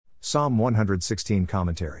Psalm 116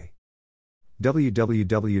 Commentary.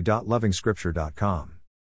 www.lovingscripture.com.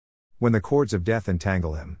 When the cords of death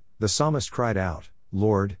entangle him, the psalmist cried out,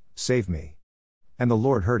 "Lord, save me." And the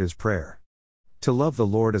Lord heard his prayer. To love the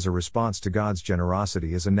Lord as a response to God's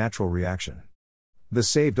generosity is a natural reaction. The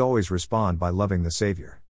saved always respond by loving the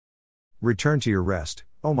Savior. Return to your rest,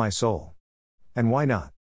 O my soul. And why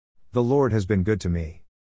not? The Lord has been good to me.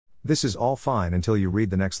 This is all fine until you read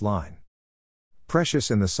the next line. Precious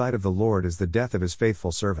in the sight of the Lord is the death of his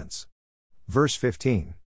faithful servants. Verse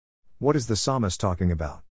 15. What is the psalmist talking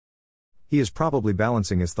about? He is probably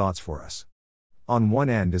balancing his thoughts for us. On one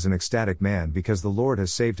end is an ecstatic man because the Lord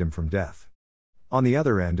has saved him from death. On the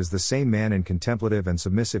other end is the same man in contemplative and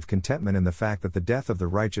submissive contentment in the fact that the death of the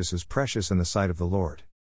righteous is precious in the sight of the Lord.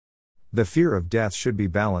 The fear of death should be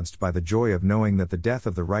balanced by the joy of knowing that the death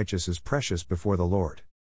of the righteous is precious before the Lord.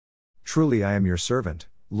 Truly I am your servant,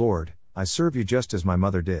 Lord, I serve you just as my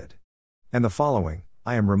mother did. And the following,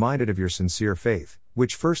 I am reminded of your sincere faith,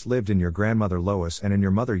 which first lived in your grandmother Lois and in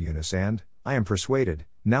your mother Eunice and, I am persuaded,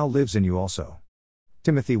 now lives in you also.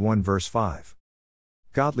 Timothy 1 verse 5.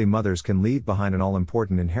 Godly mothers can leave behind an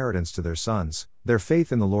all-important inheritance to their sons, their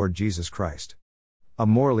faith in the Lord Jesus Christ. A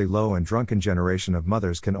morally low and drunken generation of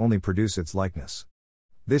mothers can only produce its likeness.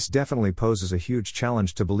 This definitely poses a huge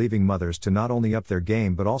challenge to believing mothers to not only up their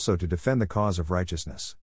game but also to defend the cause of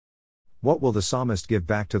righteousness. What will the psalmist give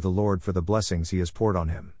back to the Lord for the blessings he has poured on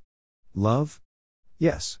him? Love?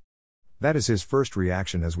 Yes. That is his first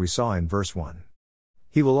reaction as we saw in verse 1.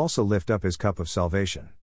 He will also lift up his cup of salvation.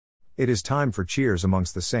 It is time for cheers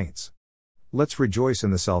amongst the saints. Let's rejoice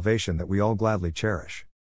in the salvation that we all gladly cherish.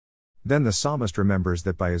 Then the psalmist remembers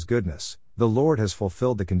that by his goodness, the Lord has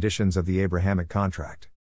fulfilled the conditions of the Abrahamic contract.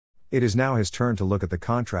 It is now his turn to look at the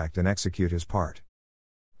contract and execute his part.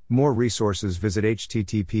 More resources visit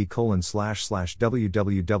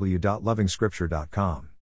http://www.lovingscripture.com.